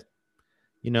 That's it,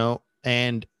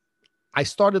 and I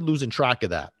started losing track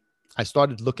of that. I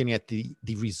started looking at the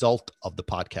result of the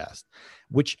podcast,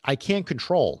 which I can't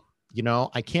control.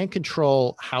 I can't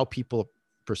control how people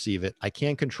perceive it. I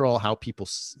can't control how people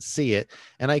see it.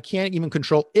 And I can't even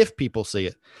control if people see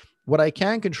it. What I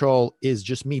can control is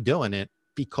just me doing it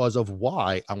because of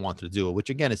why I wanted to do it, which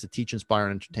again is to teach, inspire,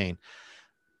 and entertain.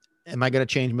 Am I going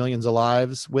to change millions of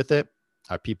lives with it?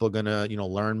 Are people going to,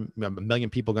 learn, a million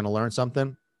people going to learn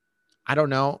something? I don't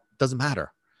know. Doesn't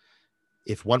matter.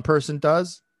 If one person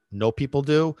does, no people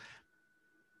do.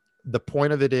 The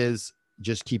point of it is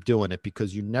just keep doing it,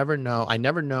 because you never know. I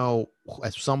never know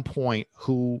at some point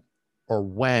who or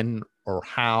when or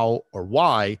how or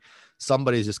why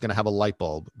somebody's just going to have a light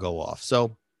bulb go off.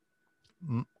 So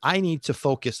I need to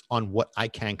focus on what I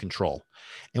can control.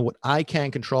 And what I can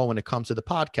control when it comes to the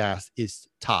podcast is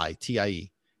TIE,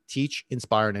 T-I-E, teach,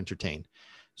 inspire, and entertain.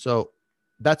 So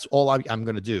that's all I'm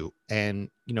going to do. And,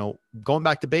 going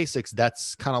back to basics,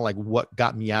 that's kind of like what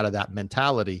got me out of that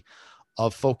mentality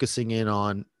of focusing in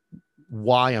on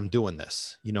why I'm doing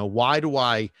this. Why do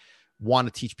I want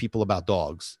to teach people about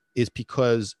dogs? Is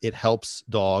because it helps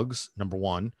dogs, number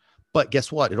one. But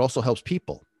guess what? It also helps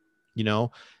people.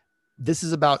 This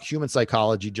is about human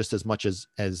psychology just as much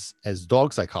as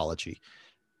dog psychology.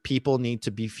 People need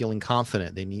to be feeling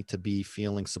confident. They need to be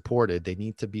feeling supported. They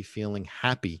need to be feeling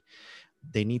happy.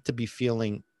 They need to be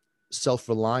feeling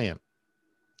self-reliant,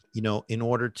 in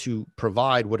order to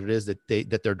provide what it is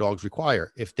that their dogs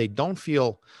require. If they don't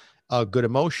feel good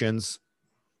emotions,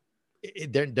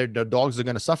 their dogs are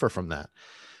going to suffer from that.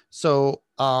 So,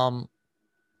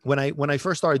 when I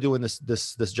first started doing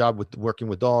this job with working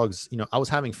with dogs, I was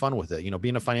having fun with it.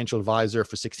 Being a financial advisor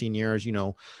for 16 years,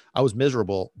 I was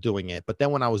miserable doing it. But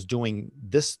then when I was doing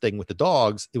this thing with the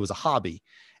dogs, it was a hobby,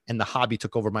 and the hobby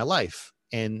took over my life.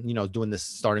 And, doing this,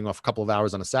 starting off a couple of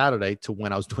hours on a Saturday to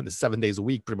when I was doing this 7 days a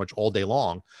week, pretty much all day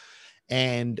long.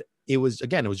 And it was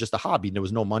just a hobby. There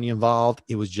was no money involved.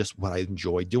 It was just what I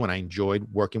enjoyed doing. I enjoyed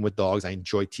working with dogs. I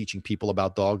enjoyed teaching people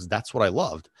about dogs. That's what I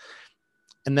loved.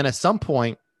 And then at some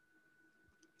point,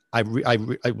 I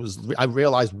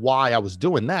realized why I was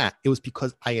doing that. It was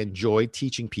because I enjoyed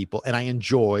teaching people and I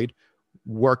enjoyed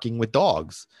working with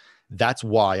dogs. That's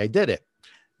why I did it.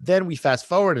 Then we fast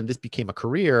forward and this became a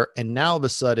career. And now all of a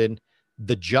sudden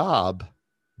the job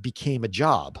became a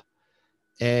job.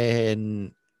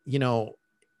 And,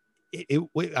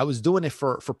 I was doing it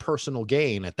for personal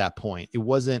gain at that point. It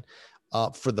wasn't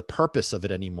for the purpose of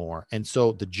it anymore. And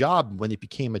so the job, when it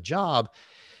became a job,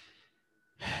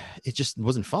 it just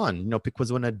wasn't fun, you know,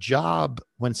 because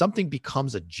when something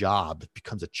becomes a job, it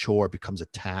becomes a chore, it becomes a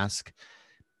task,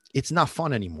 it's not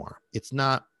fun anymore. It's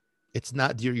not,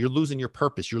 you're losing your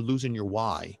purpose. You're losing your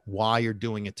why you're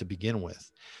doing it to begin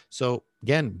with. So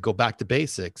again, go back to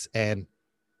basics. And,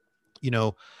 you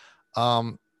know,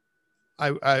 um,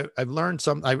 I've learned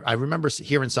I remember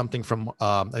hearing something from,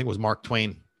 I think it was Mark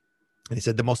Twain. And he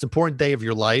said, the most important day of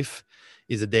your life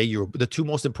is the two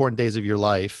most important days of your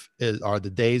life are the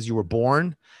days you were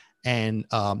born and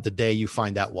the day you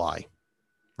find out why.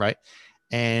 Right.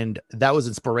 And that was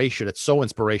inspiration. It's so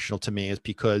inspirational to me, is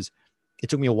because it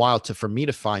took me a while for me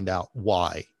to find out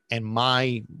why. And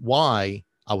my why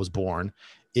I was born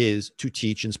is to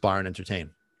teach, inspire, and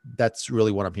entertain. That's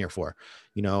really what I'm here for,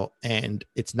 you know, and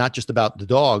it's not just about the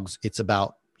dogs. It's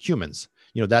about humans.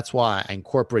 You know, that's why I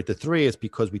incorporate the three, is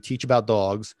because we teach about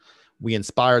dogs, we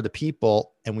inspire the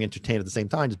people, and we entertain at the same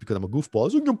time, just because I'm a goofball.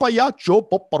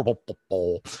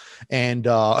 And,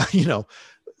 you know,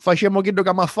 facciamo che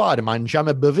dobbiamo fare, mangiamo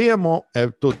e beviamo,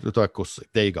 tutto è così.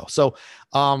 There you go. So,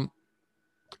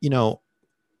 you know,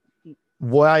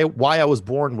 why I was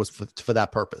born was for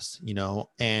that purpose, you know,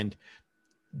 and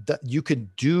that you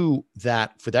could do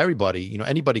that for everybody. You know,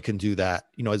 anybody can do that,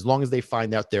 you know, as long as they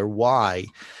find out their why.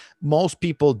 Most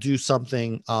people do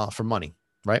something for money,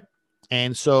 right?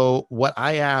 And so what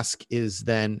I ask is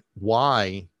then,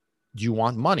 why do you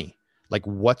want money? Like,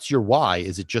 what's your why?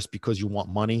 Is it just because you want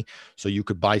money so you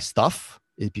could buy stuff?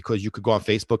 Is it because you could go on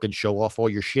Facebook and show off all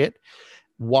your shit?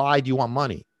 Why do you want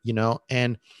money? You know,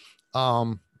 and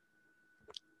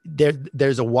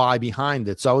there's a why behind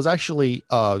it. So I was actually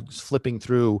flipping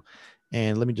through,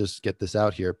 and let me just get this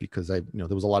out here, because there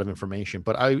was a lot of information,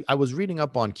 but I was reading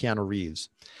up on Keanu Reeves,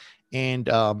 and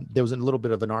there was a little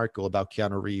bit of an article about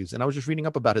Keanu Reeves, and I was just reading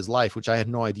up about his life, which I had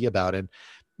no idea about. And,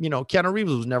 you know, Keanu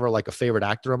Reeves was never like a favorite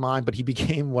actor of mine, but he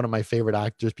became one of my favorite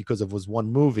actors because of his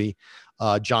one movie,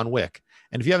 John Wick.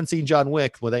 And if you haven't seen John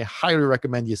Wick, well, I highly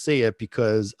recommend you see it,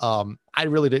 because I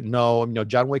really didn't know. You know,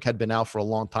 John Wick had been out for a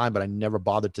long time, but I never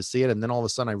bothered to see it. And then all of a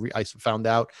sudden I found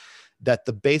out that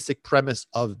the basic premise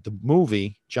of the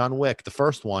movie, John Wick, the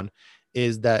first one,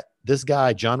 is that this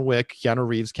guy, John Wick, Keanu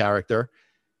Reeves' character,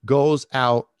 goes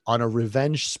out on a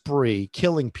revenge spree,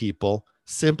 killing people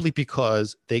simply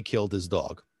because they killed his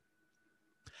dog.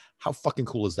 How fucking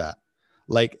cool is that?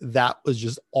 Like, that was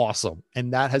just awesome.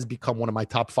 And that has become one of my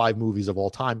top 5 movies of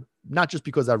all time. Not just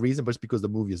because of that reason, but just because the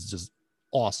movie is just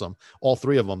awesome. All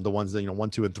 3 of them, the ones that, 1,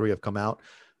 2, and 3 have come out,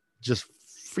 just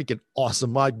freaking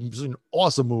awesome.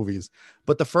 Awesome movies.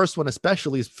 But the first one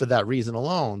especially is for that reason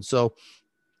alone. So,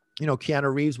 you know,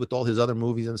 Keanu Reeves with all his other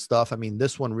movies and stuff, I mean,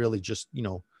 this one really just,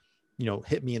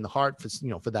 hit me in the heart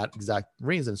for that exact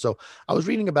reason. So I was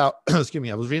reading about, I was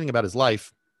reading about his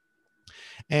life.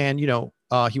 And,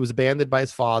 he was abandoned by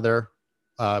his father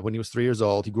when he was 3 years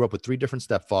old. He grew up with 3 different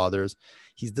stepfathers.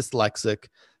 He's dyslexic.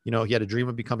 He had a dream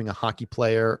of becoming a hockey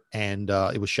player, and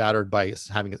it was shattered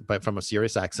from a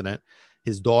serious accident.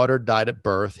 His daughter died at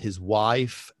birth. His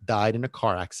wife died in a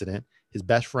car accident. His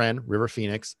best friend, River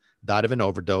Phoenix, died of an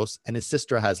overdose, and his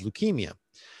sister has leukemia.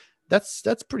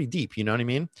 That's pretty deep, you know what I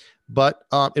mean? But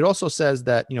it also says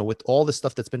that, with all the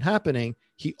stuff that's been happening,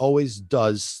 he always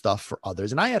does stuff for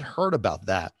others. And I had heard about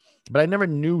that, but I never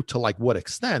knew to like what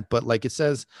extent. But like it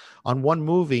says on one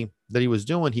movie that he was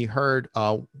doing, he heard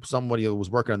somebody who was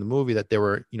working on the movie that they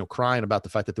were, crying about the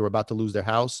fact that they were about to lose their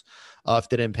house if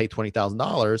they didn't pay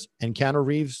 $20,000. And Keanu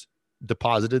Reeves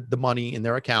deposited the money in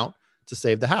their account to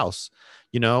save the house.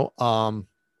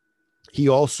 He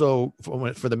also,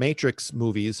 for the Matrix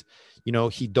movies,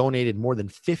 he donated more than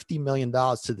 $50 million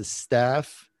to the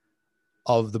staff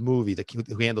of the movie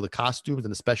who handled the costumes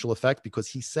and the special effects, because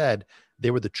he said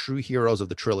they were the true heroes of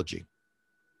the trilogy.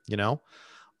 That's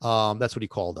what he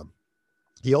called them.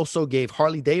 He also gave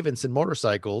Harley Davidson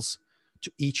motorcycles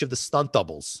to each of the stunt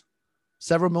doubles,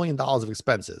 several $1 million of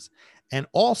expenses. And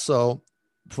also,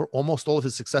 for almost all of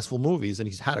his successful movies, and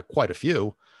he's had quite a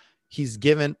few, he's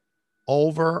given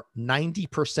over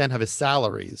 90% of his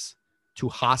salaries to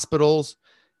hospitals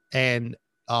and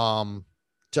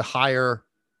to hire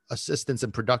assistants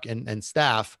and production and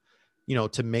staff,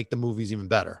 to make the movies even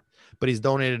better. But he's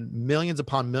donated millions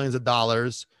upon millions of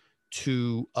dollars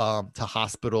to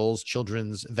hospitals,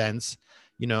 children's events.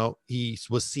 He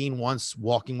was seen once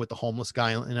walking with the homeless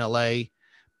guy in LA,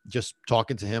 just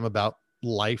talking to him about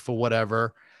life or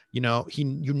whatever.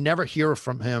 You never hear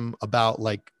from him about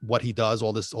like what he does,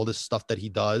 all this stuff that he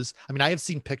does. I mean, I have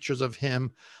seen pictures of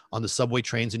him on the subway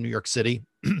trains in New York City,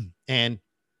 and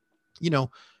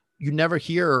you never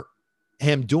hear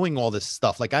him doing all this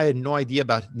stuff. Like, I had no idea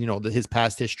about his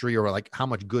past history or like how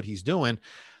much good he's doing.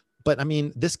 But I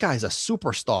mean, this guy's a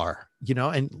superstar,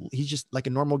 and he's just like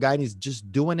a normal guy, and he's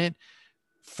just doing it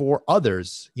for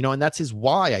others, and that's his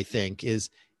why, I think, is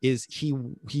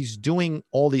he's doing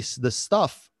all this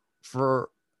stuff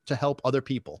to help other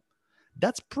people.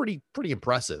 That's pretty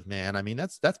impressive, man. I mean,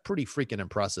 that's pretty freaking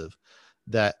impressive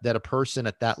that a person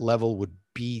at that level would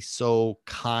be so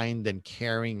kind and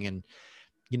caring, and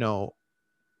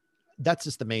that's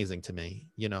just amazing to me.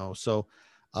 So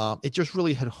it just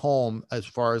really hit home as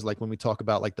far as like when we talk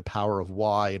about like the power of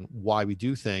why and why we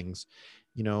do things,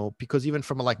 because even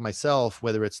from like myself,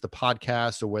 whether it's the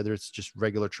podcast or whether it's just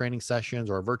regular training sessions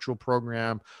or a virtual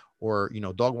program or,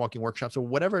 dog walking workshops or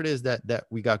whatever it is that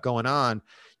we got going on,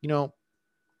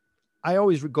 I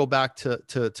always would go back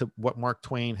to what Mark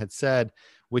Twain had said,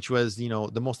 which was,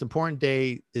 the most important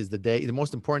day the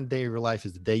most important day of your life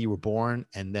is the day you were born.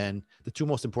 And then the two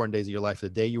most important days of your life, the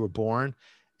day you were born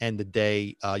and the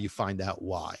day you find out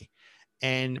why.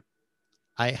 And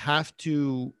I have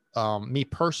to, me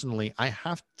personally, I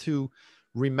have to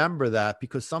remember that,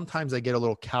 because sometimes I get a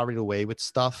little carried away with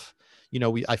stuff.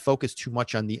 I focus too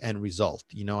much on the end result.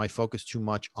 I focus too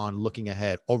much on looking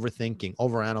ahead, overthinking,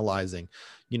 overanalyzing,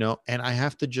 and I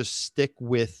have to just stick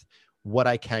with what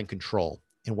I can control.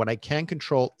 And what I can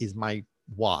control is my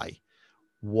why.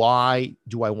 Why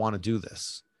do I want to do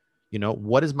this?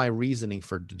 What is my reasoning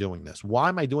for doing this? Why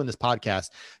am I doing this podcast?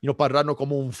 Parlando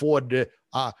como un Ford, yo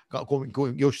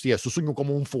sogno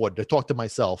como un Ford, to talk to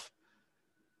myself.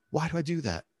 Why do I do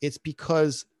that? It's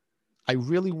because I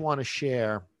really want to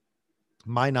share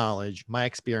my knowledge, my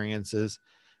experiences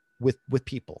with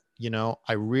people.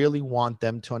 I really want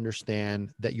them to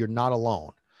understand that you're not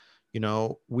alone.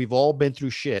 We've all been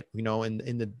through shit, in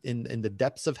the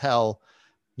depths of hell.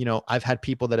 I've had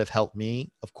people that have helped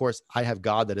me. Of course, I have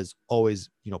God that has always,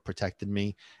 protected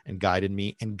me and guided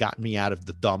me and gotten me out of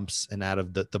the dumps and out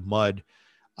of the mud.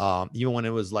 Even when it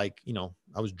was like,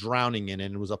 I was drowning in it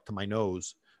and it was up to my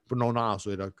nose. But no,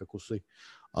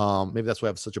 maybe that's why I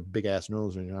have such a big ass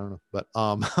nose. I don't know. But,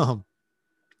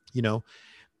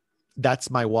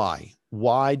 that's my why.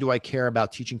 Why do I care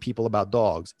about teaching people about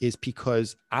dogs? Is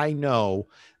because I know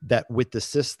that with the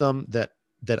system that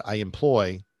I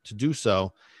employ to do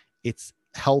so, it's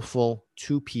helpful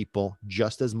to people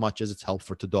just as much as it's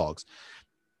helpful to dogs.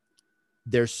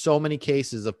 There's so many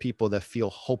cases of people that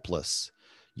feel hopeless,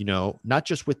 not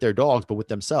just with their dogs, but with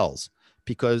themselves,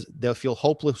 because they'll feel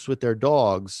hopeless with their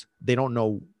dogs. They don't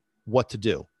know what to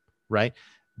do, right?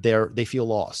 They feel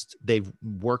lost. They've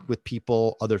worked with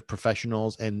people, other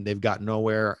professionals, and they've got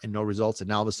nowhere and no results. And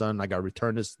now all of a sudden I got to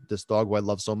return this dog who I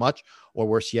love so much, or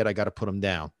worse yet, I got to put him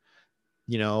down.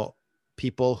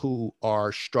 People who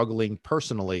are struggling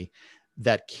personally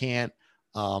that can't,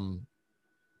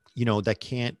 that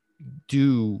can't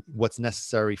do what's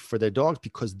necessary for their dogs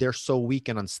because they're so weak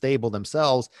and unstable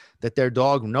themselves that their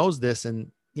dog knows this.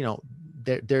 And,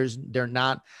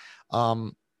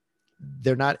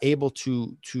 they're not able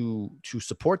to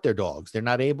support their dogs. They're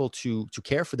not able to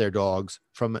care for their dogs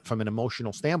from an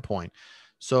emotional standpoint.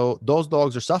 So those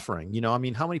dogs are suffering.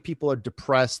 How many people are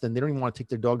depressed and they don't even want to take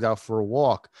their dogs out for a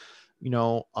walk?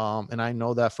 And I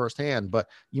know that firsthand, but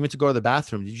even to go to the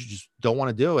bathroom, you just don't want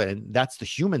to do it. And that's the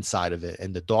human side of it.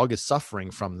 And the dog is suffering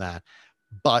from that.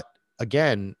 But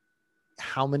again,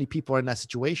 how many people are in that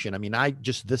situation? I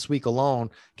just this week alone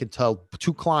can tell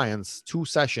 2 clients, 2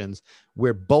 sessions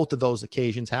where both of those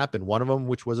occasions happened. One of them,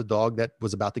 which was a dog that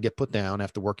was about to get put down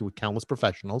after working with countless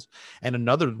professionals, and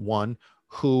another one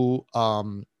who,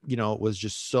 was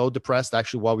just so depressed.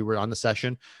 Actually, while we were on the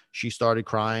session, she started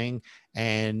crying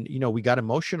and, we got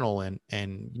emotional and,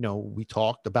 we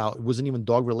talked about, it wasn't even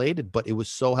dog related, but it was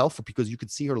so helpful because you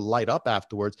could see her light up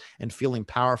afterwards and feeling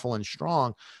powerful and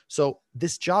strong. So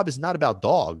this job is not about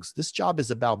dogs. This job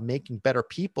is about making better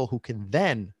people who can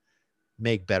then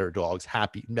make better dogs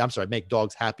happy. Make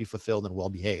dogs happy, fulfilled, and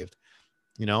well-behaved,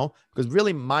 because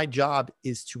really my job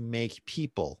is to make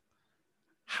people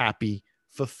happy,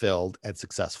 fulfilled, and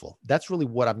successful. That's really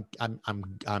what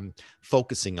I'm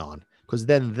focusing on, because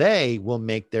then they will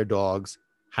make their dogs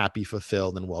happy,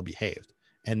 fulfilled, and well-behaved.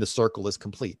 And the circle is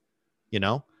complete.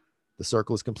 The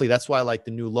circle is complete. That's why I like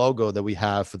the new logo that we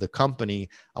have for the company.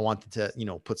 I wanted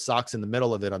to, put socks in the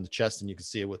middle of it on the chest, and you can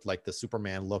see it with like the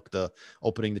Superman look, the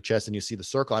opening the chest and you see the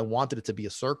circle. I wanted it to be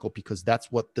a circle because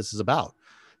that's what this is about.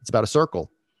 It's about a circle.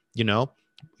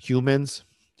 Humans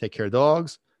take care of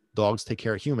dogs. Dogs take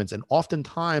care of humans. And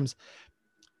oftentimes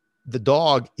the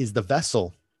dog is the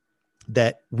vessel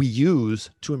that we use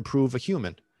to improve a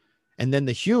human. And then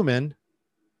the human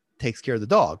takes care of the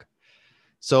dog.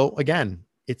 So again,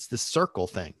 it's the circle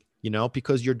thing,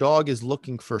 because your dog is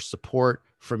looking for support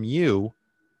from you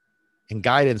and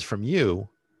guidance from you,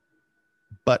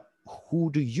 but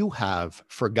who do you have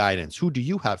for guidance? Who do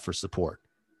you have for support?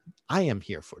 I am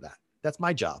here for that. That's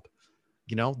my job.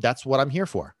 That's what I'm here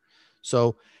for.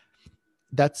 So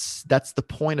that's the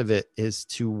point of it, is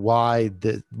to why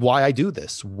I do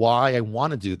this, why I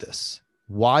want to do this.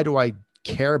 Why do I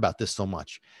care about this so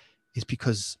much? Is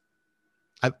because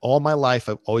all my life,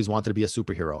 I've always wanted to be a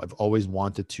superhero. I've always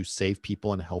wanted to save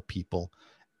people and help people.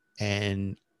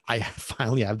 And I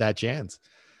finally have that chance.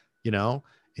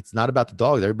 It's not about the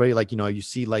dogs. Everybody, you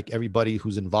see everybody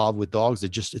who's involved with dogs,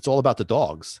 it's all about the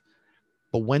dogs.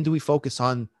 But when do we focus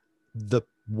on the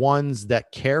ones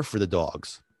that care for the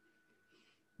dogs?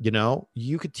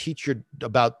 You could teach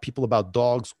people about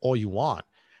dogs all you want,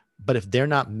 but if they're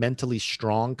not mentally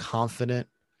strong, confident,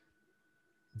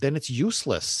 then it's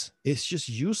useless. It's just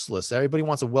useless. Everybody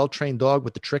wants a well-trained dog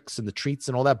with the tricks and the treats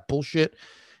and all that bullshit.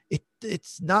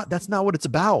 That's not what it's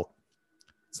about.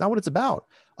 It's not what it's about.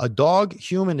 A dog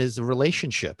human is a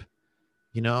relationship,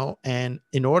 and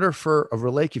in order for a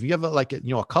relationship, if you have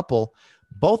a couple,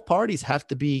 both parties have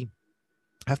to be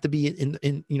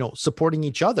in supporting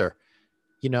each other.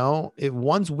 If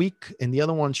one's weak and the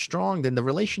other one's strong, then the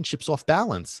relationship's off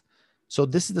balance. So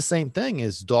this is the same thing: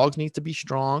 is dogs need to be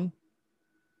strong,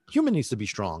 human needs to be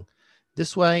strong.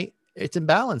 This way it's in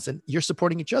balance and you're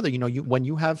supporting each other. When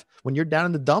you're down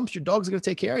in the dumps, your dog's going to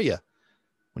take care of you.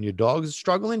 When your dog is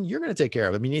struggling, you're going to take care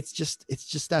of it. I mean, it's just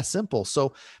that simple.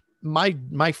 So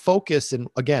my focus, and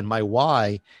again, my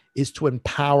why, is to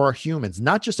empower humans,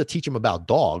 not just to teach them about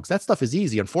dogs. That stuff is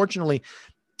easy. Unfortunately,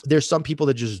 there's some people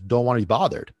that just don't want to be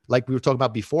bothered. Like we were talking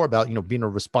about before about, being a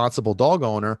responsible dog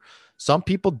owner. Some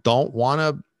people don't want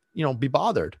to, be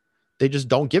bothered. They just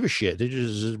don't give a shit. They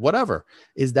just whatever.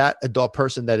 Is that a dog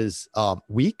person that is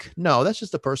weak? No, that's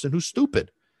just a person who's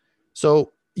stupid.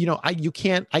 So,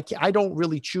 I don't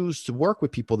really choose to work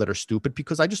with people that are stupid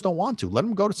because I just don't want to. Let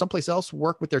them go to someplace else,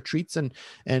 work with their treats and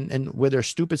with their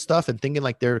stupid stuff and thinking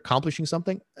like they're accomplishing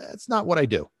something. It's not what I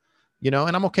do, and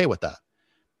I'm okay with that.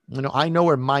 I know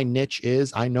where my niche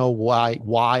is. I know why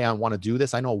I want to do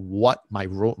this. I know what my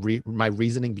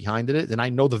reasoning behind it is, and I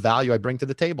know the value I bring to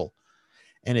the table.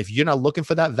 And if you're not looking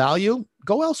for that value,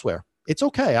 go elsewhere. It's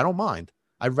okay. I don't mind.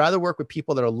 I'd rather work with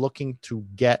people that are looking to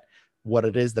get what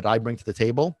it is that I bring to the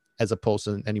table as opposed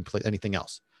to anything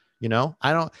else.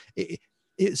 I don't,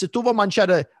 se tu vuoi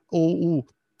mangiare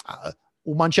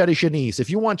mangiare Chinese, if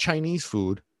you want Chinese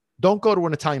food, don't go to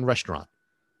an Italian restaurant.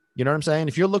 You know what I'm saying?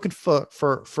 If you're looking for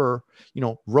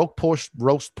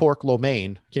roast pork lo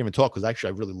mein, can't even talk because actually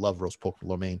I really love roast pork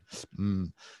lo mein.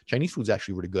 Chinese food's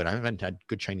actually really good. I haven't had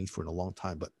good Chinese food in a long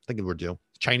time, but I think we're due.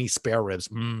 Chinese spare ribs.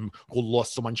 Yeah,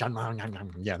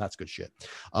 that's good shit.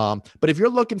 But if you're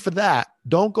looking for that,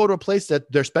 don't go to a place that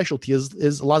their specialty is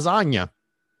lasagna.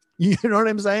 You know what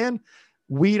I'm saying?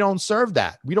 We don't serve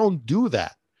that. We don't do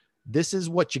that. This is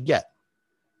what you get.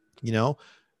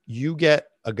 You get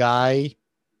a guy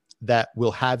that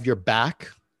will have your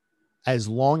back as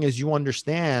long as you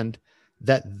understand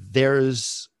that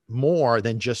there's more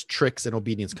than just tricks and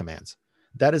obedience commands.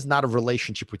 That is not a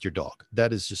relationship with your dog.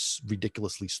 That is just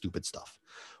ridiculously stupid stuff.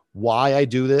 Why I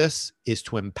do this is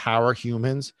to empower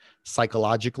humans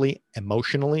psychologically,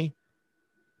 emotionally.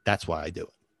 That's why I do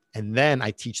it. And then I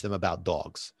teach them about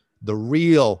dogs. The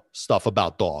real stuff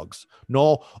about dogs.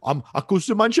 No, ako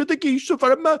si mancha de quiso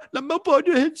para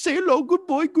say hello, good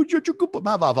boy, good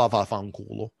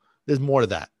boy. There's more to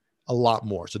that, a lot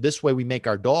more. So this way we make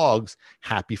our dogs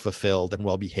happy, fulfilled, and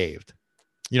well-behaved.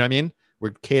 You know what I mean?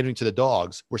 We're catering to the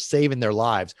dogs. We're saving their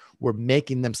lives. We're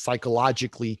making them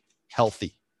psychologically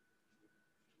healthy.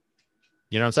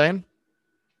 You know what I'm saying?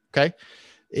 Okay.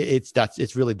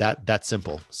 It's really that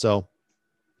simple. So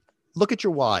look at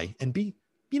your why and be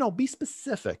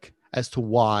specific as to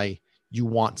why you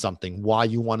want something, why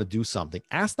you want to do something.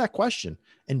 Ask that question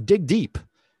and dig deep.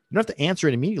 You don't have to answer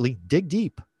it immediately. Dig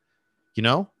deep,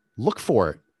 look for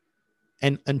it.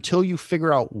 And until you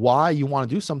figure out why you want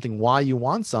to do something, why you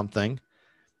want something,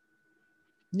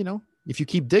 if you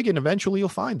keep digging, eventually you'll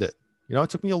find it. It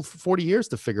took me 40 years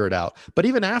to figure it out. But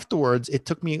even afterwards, it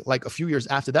took me like a few years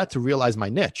after that to realize my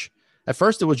niche. At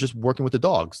first, it was just working with the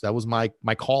dogs. That was my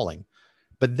calling.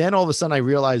 But then all of a sudden I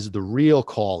realized the real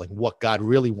calling, what God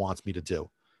really wants me to do,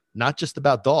 not just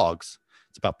about dogs.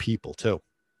 It's about people too,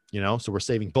 so we're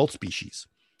saving both species,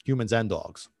 humans and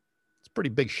dogs. It's pretty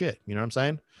big shit. You know what I'm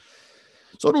saying?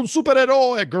 So un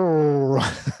superhéroe, girl,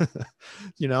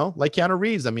 like Keanu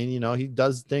Reeves. I mean, he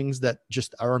does things that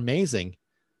just are amazing.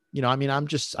 I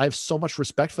have so much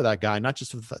respect for that guy, not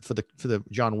just for the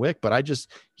John Wick, but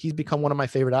he's become one of my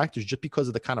favorite actors just because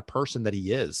of the kind of person that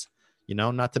he is.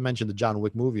 Not to mention the John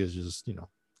Wick movie is just,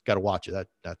 Got to watch it.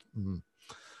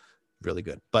 Really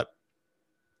good. But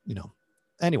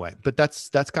anyway, but that's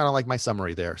kind of like my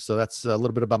summary there. So that's a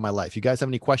little bit about my life. You guys have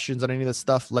any questions on any of this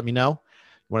stuff? Let me know.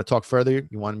 You want to talk further?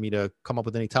 You want me to come up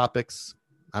with any topics?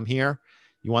 I'm here.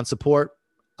 You want support?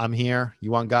 I'm here.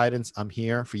 You want guidance? I'm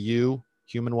here for you,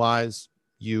 human wise,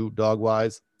 you dog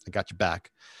wise. I got your back.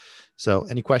 So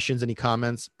any questions, any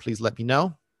comments, please let me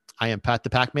know. I am Pat the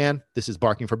Pac-Man. This is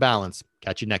Barking for Balance.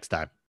 Catch you next time.